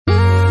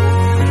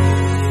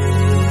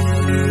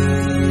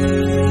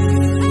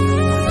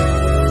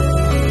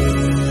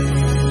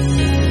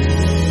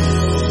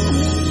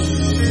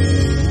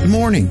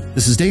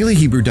This is Daily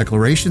Hebrew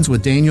Declarations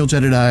with Daniel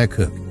Jedediah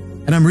Cook,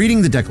 and I'm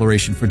reading the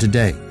declaration for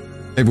today,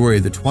 February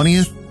the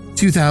 20th,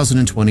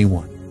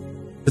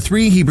 2021. The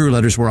three Hebrew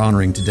letters we're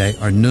honoring today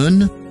are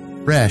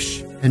Nun,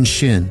 Resh, and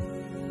Shin.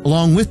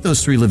 Along with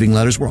those three living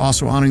letters, we're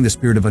also honoring the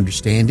spirit of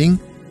understanding,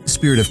 the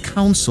spirit of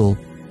counsel,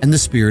 and the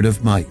spirit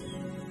of might.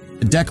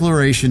 The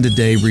declaration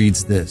today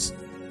reads this: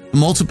 the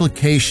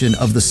multiplication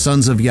of the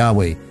sons of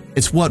Yahweh.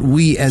 It's what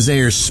we as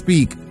heirs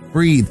speak,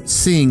 breathe,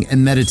 sing,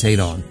 and meditate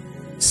on.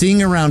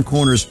 Seeing around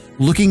corners,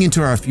 looking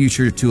into our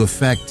future to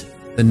affect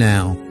the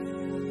now.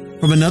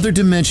 From another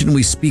dimension,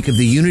 we speak of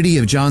the unity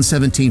of John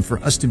 17 for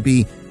us to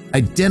be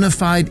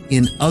identified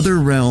in other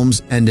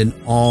realms and in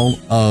all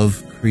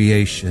of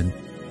creation.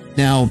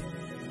 Now,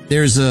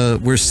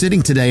 we're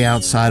sitting today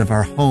outside of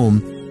our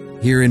home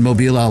here in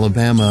Mobile,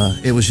 Alabama.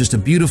 It was just a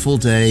beautiful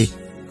day,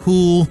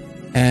 cool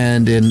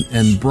and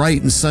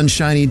bright and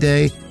sunshiny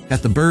day.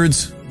 Got the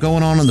birds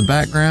going on in the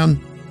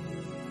background.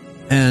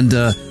 And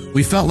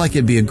we felt like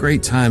it'd be a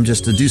great time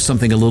just to do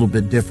something a little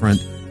bit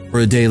different for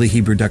a daily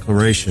Hebrew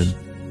declaration.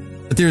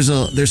 But there's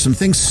some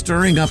things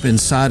stirring up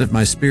inside of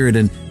my spirit,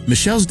 and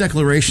Michelle's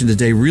declaration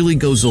today really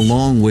goes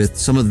along with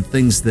some of the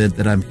things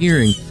that I'm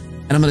hearing.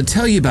 And I'm going to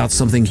tell you about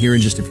something here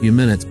in just a few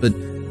minutes. But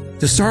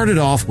to start it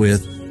off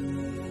with,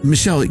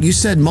 Michelle, you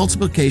said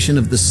multiplication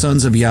of the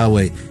sons of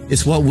Yahweh.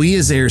 It's what we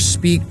as heirs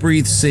speak,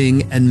 breathe,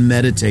 sing, and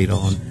meditate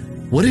on.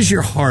 What is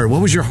your heart?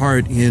 What was your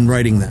heart in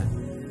writing that?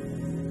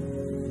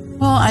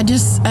 Well, I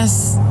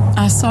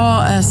saw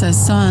us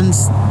as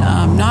sons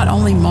not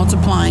only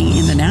multiplying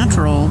in the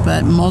natural,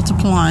 but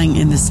multiplying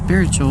in the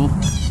spiritual.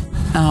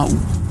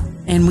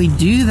 And we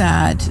do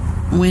that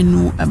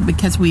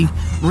because we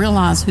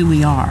realize who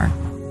we are.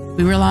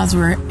 We realize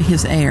we're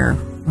His heir.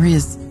 We're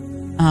His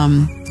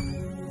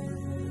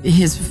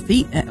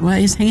feet,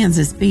 His hands,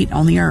 His feet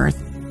on the earth.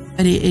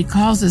 But it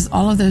causes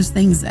all of those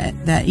things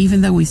that even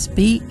though we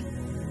speak,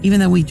 even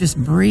though we just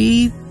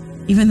breathe,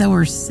 even though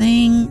we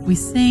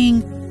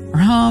sing or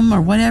hum or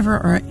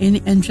whatever,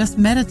 and just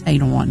meditate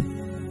on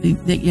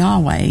that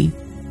Yahweh,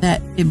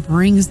 that it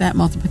brings that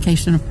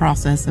multiplication of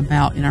process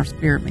about in our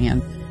spirit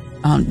man,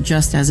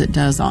 just as it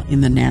does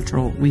in the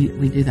natural.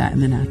 We do that in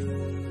the natural.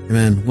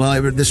 Amen.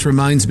 Well, this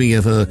reminds me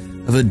of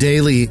a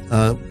daily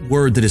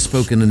word that is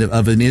spoken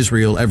of in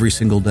Israel every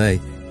single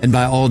day, and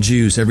by all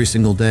Jews every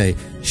single day.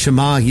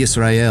 Shema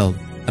Yisrael,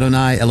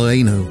 Adonai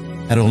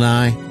Eloheinu,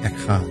 Adonai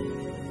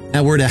Echad.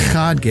 That word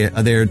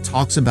Echad there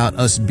talks about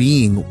us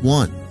being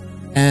one.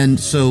 And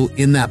so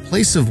in that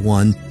place of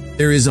one,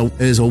 there is a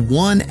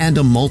one and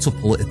a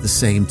multiple at the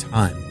same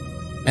time.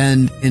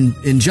 And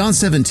in John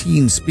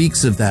 17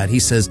 speaks of that. He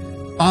says,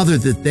 Father,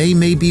 that they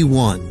may be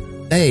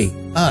one. They,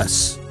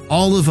 us,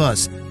 all of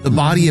us, the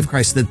body of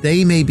Christ, that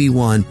they may be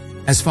one,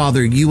 as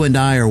Father, you and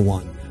I are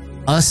one.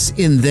 Us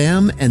in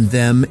them and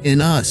them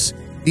in us.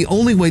 The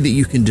only way that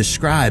you can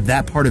describe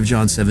that part of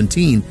John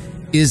 17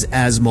 is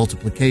as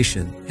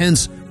multiplication.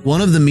 Hence,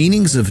 one of the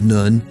meanings of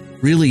Nun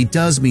really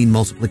does mean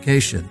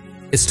multiplication.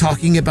 It's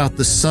talking about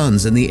the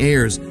sons and the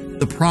heirs,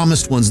 the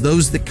promised ones,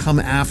 those that come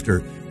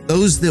after,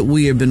 those that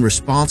we have been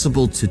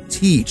responsible to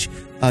teach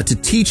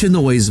in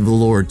the ways of the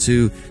Lord,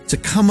 to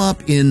come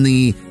up in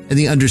the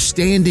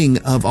understanding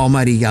of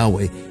Almighty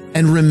Yahweh,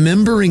 and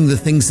remembering the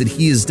things that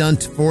He has done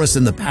for us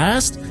in the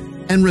past,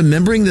 and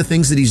remembering the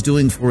things that He's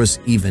doing for us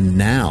even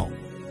now.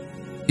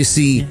 You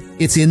see,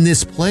 it's in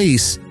this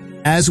place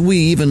as we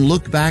even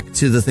look back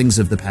to the things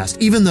of the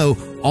past, even though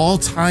all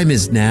time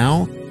is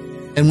now,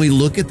 and we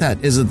look at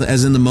that as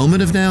in the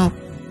moment of now,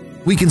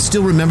 we can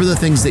still remember the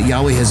things that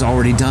Yahweh has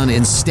already done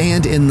and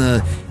stand in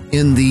the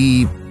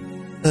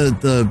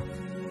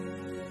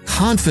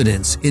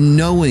confidence in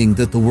knowing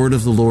that the word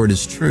of the Lord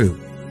is true.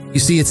 You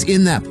see, it's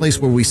in that place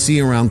where we see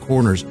around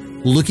corners,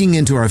 looking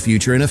into our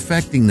future and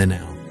affecting the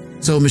now.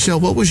 So, Michelle,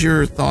 what was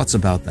your thoughts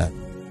about that?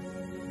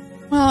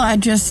 Well,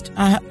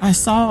 I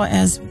saw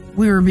as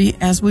we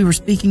were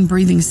speaking,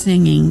 breathing,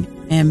 singing,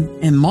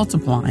 and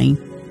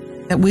multiplying,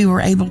 that we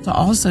were able to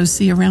also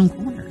see around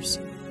corners.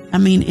 I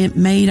mean, it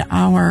made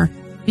our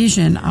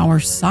vision, our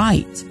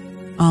sight,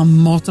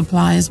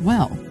 multiply as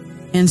well.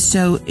 And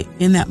so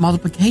in that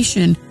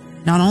multiplication,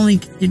 not only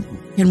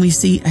can we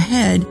see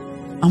ahead,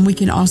 we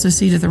can also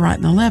see to the right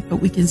and the left, but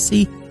we can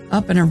see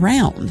up and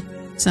around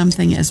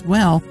something as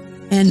well.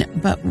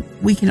 But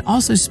we can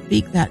also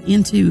speak that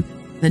into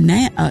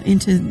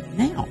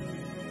now,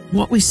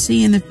 what we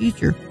see in the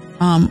future,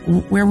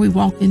 where we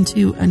walk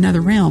into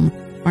another realm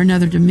or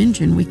another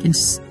dimension. We can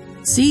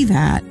see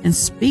that and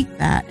speak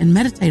that and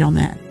meditate on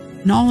that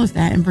and all of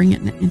that and bring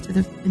it into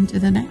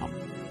the now.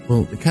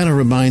 Well, it kind of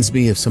reminds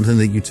me of something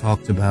that you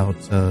talked about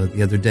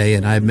the other day,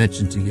 and I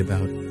mentioned to you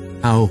about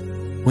how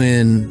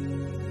when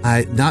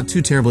not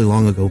too terribly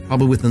long ago,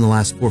 probably within the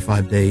last 4 or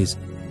 5 days,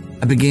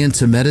 I began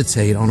to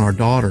meditate on our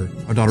daughter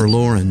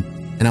Lauren,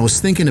 and I was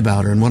thinking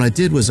about her. And what I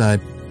did was I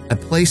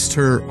placed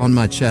her on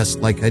my chest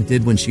like I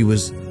did when she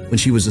was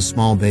a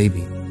small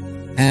baby,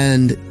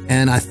 and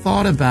I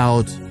thought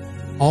about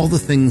all the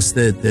things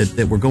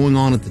that were going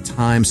on at the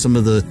time, some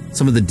of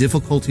the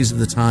difficulties of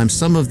the time,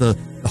 some of the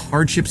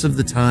hardships of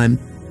the time,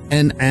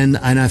 And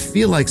I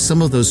feel like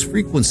some of those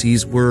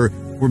frequencies were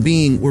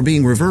being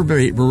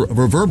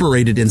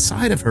reverberated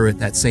inside of her at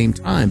that same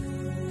time.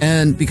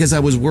 And because I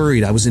was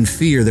worried, I was in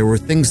fear, there were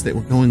things that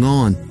were going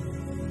on.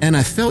 And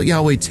I felt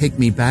Yahweh take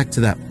me back to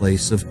that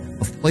place of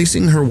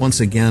placing her once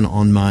again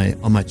on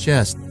my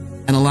chest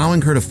and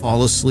allowing her to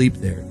fall asleep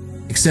there.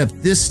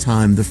 Except this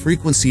time, the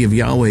frequency of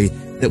Yahweh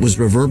that was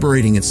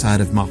reverberating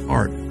inside of my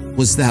heart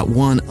was that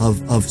one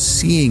of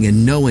seeing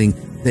and knowing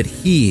that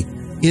He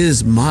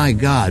is my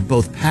God,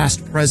 both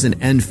past, present,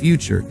 and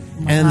future.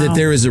 Wow. And that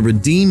there is a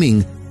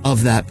redeeming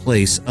of that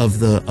place of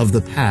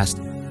the past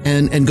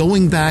and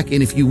going back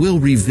and, if you will,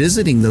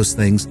 revisiting those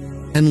things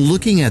and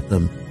looking at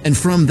them. And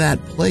from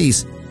that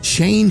place,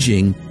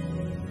 changing.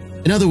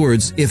 In other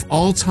words, if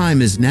all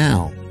time is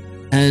now,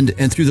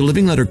 and through the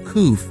living letter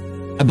Kuf,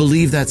 I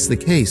believe that's the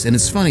case. And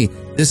it's funny,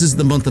 this is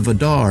the month of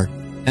Adar,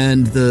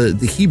 and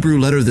the Hebrew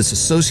letter that's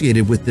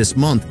associated with this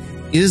month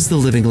is the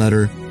living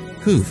letter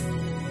Kuf.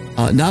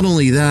 Not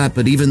only that,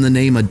 but even the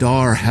name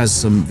Adar has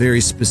some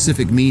very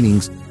specific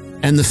meanings.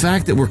 And the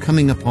fact that we're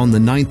coming up on the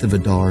 9th of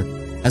Adar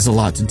has a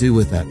lot to do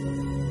with that.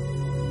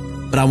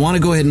 But I want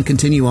to go ahead and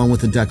continue on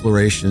with the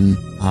declaration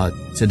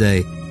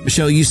today.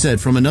 Michelle, you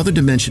said, from another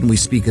dimension we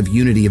speak of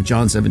unity of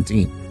John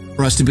 17,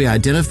 for us to be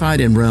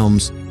identified in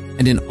realms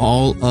and in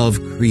all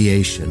of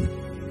creation.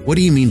 What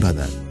do you mean by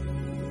that?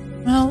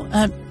 Well,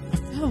 I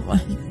felt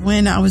like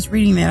when I was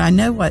reading that, I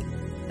know what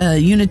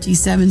Unity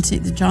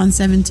 17, the John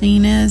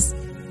 17 is,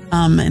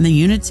 and the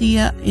unity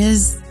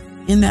is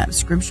in that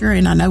scripture,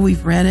 and I know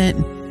we've read it,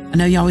 and I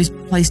know you always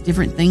place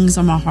different things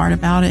on my heart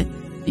about it.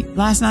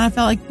 Last night I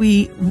felt like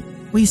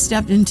we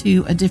stepped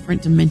into a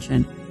different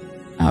dimension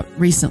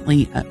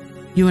recently,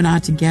 you and I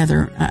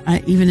together,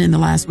 even in the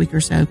last week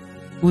or so.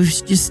 We've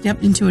just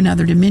stepped into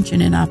another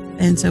dimension,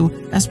 and so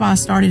that's why I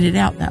started it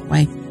out that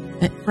way.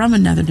 That from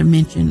another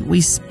dimension,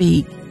 we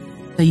speak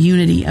the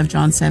unity of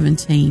John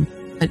 17,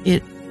 but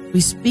we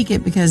speak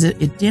it because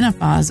it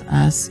identifies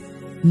us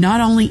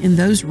not only in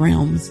those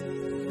realms,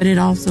 but it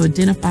also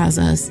identifies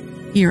us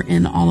here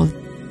in all of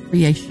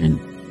creation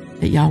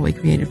that Yahweh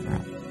created for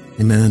us.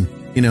 Amen.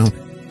 You know,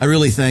 I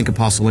really thank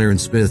Apostle Aaron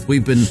Smith.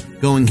 We've been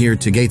going here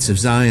to Gates of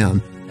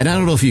Zion, and I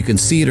don't know if you can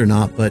see it or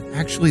not, but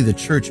actually the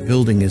church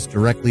building is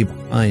directly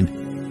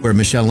behind where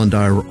Michelle and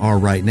I are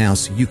right now.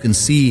 So you can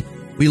see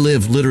we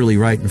live literally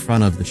right in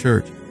front of the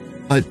church.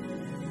 But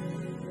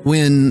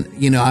when,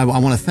 I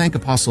want to thank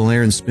Apostle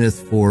Aaron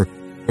Smith for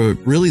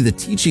really the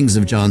teachings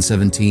of John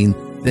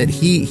 17 that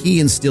he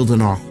instilled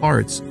in our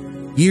hearts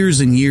years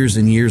and years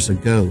and years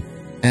ago,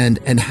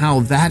 and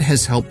how that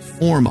has helped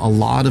form a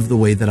lot of the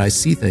way that I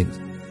see things.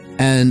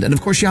 And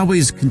of course,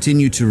 Yahweh's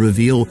continued to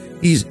reveal.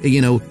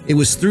 It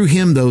was through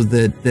him, though,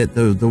 that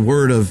the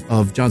word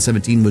of John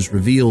 17 was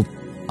revealed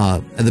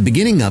at the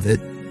beginning of it.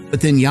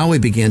 But then Yahweh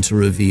began to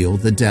reveal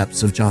the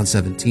depths of John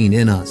 17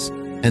 in us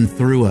and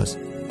through us.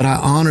 But I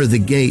honor the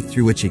gate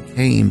through which it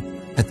came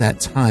at that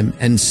time,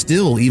 and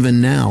still, even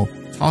now,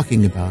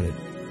 talking about it.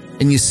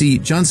 And you see,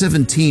 John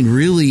 17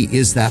 really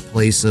is that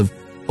place of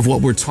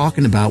what we're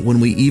talking about when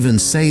we even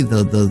say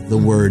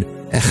the word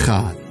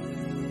Echad.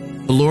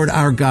 The Lord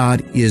our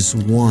God is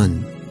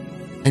one,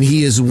 and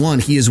He is one.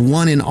 He is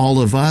one in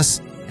all of us,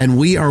 and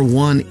we are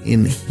one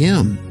in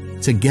Him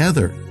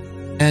together.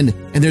 And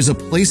there's a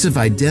place of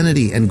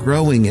identity and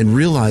growing and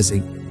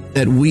realizing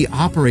that we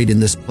operate in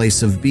this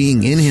place of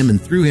being in Him and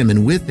through Him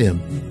and with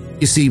Him.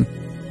 You see,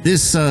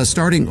 this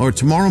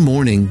tomorrow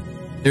morning,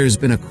 there's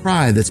been a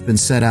cry that's been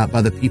set out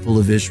by the people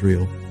of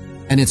Israel,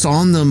 and it's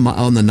on the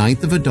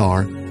 9th of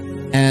Adar,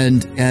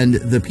 and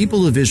the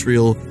people of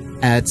Israel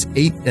at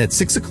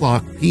 6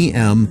 o'clock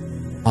p.m.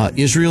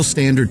 Israel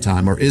Standard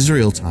Time, or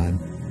Israel time,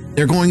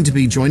 they're going to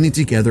be joining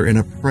together in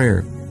a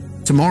prayer.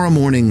 Tomorrow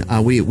morning,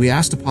 we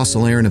asked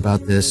Apostle Aaron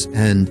about this,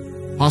 and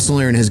Apostle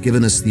Aaron has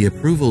given us the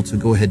approval to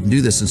go ahead and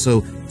do this. And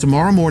so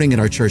tomorrow morning at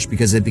our church,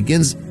 because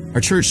our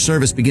church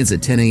service begins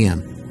at 10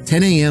 a.m.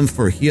 10 a.m.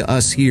 for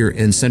us here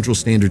in Central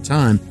Standard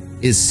Time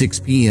is 6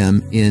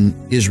 p.m. in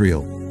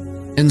Israel.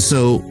 And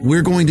so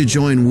we're going to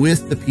join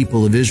with the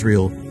people of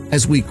Israel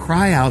as we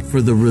cry out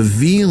for the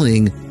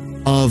revealing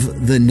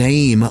of the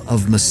name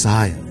of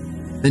Messiah,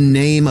 the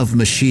name of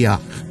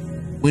Mashiach.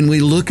 When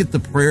we look at the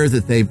prayer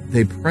that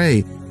they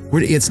pray,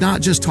 it's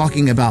not just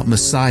talking about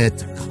Messiah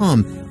to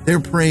come. They're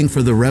praying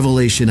for the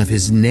revelation of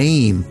His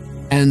name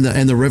and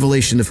the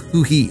revelation of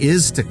who He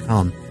is to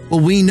come. Well,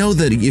 we know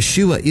that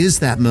Yeshua is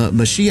that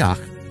Mashiach,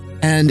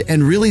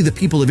 and really the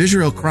people of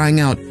Israel crying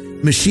out,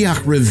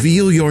 Mashiach,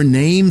 reveal your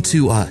name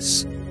to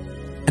us.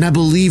 And I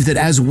believe that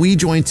as we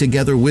join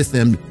together with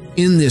them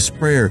in this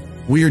prayer,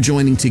 we are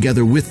joining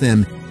together with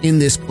them in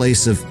this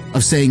place of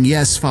saying,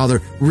 yes,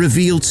 Father,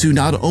 reveal to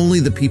not only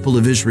the people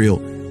of Israel.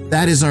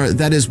 That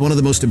is one of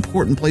the most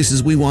important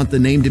places we want the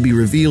name to be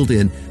revealed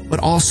in, but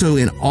also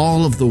in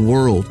all of the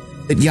world.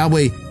 That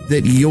Yahweh,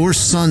 that your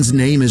Son's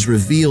name is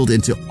revealed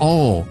into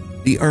all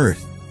the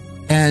earth,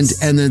 and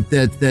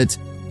that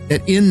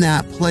that in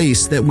that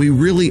place that we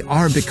really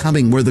are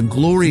becoming, where the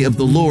glory of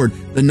the Lord,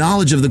 the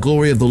knowledge of the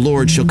glory of the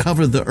Lord shall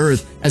cover the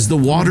earth as the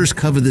waters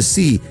cover the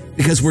sea,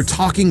 because we're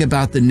talking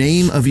about the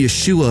name of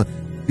Yeshua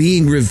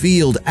being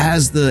revealed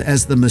as the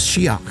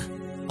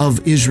Mashiach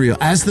of Israel,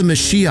 as the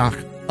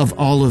Mashiach of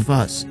all of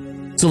us.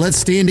 So let's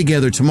stand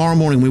together. Tomorrow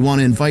morning, we want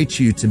to invite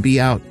you to be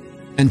out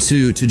and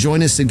to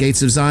join us at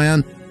Gates of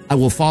Zion. I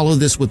will follow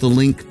this with a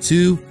link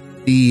to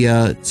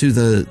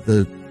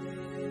the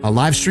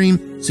live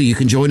stream, so you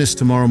can join us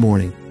tomorrow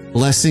morning.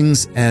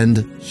 Blessings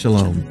and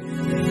shalom.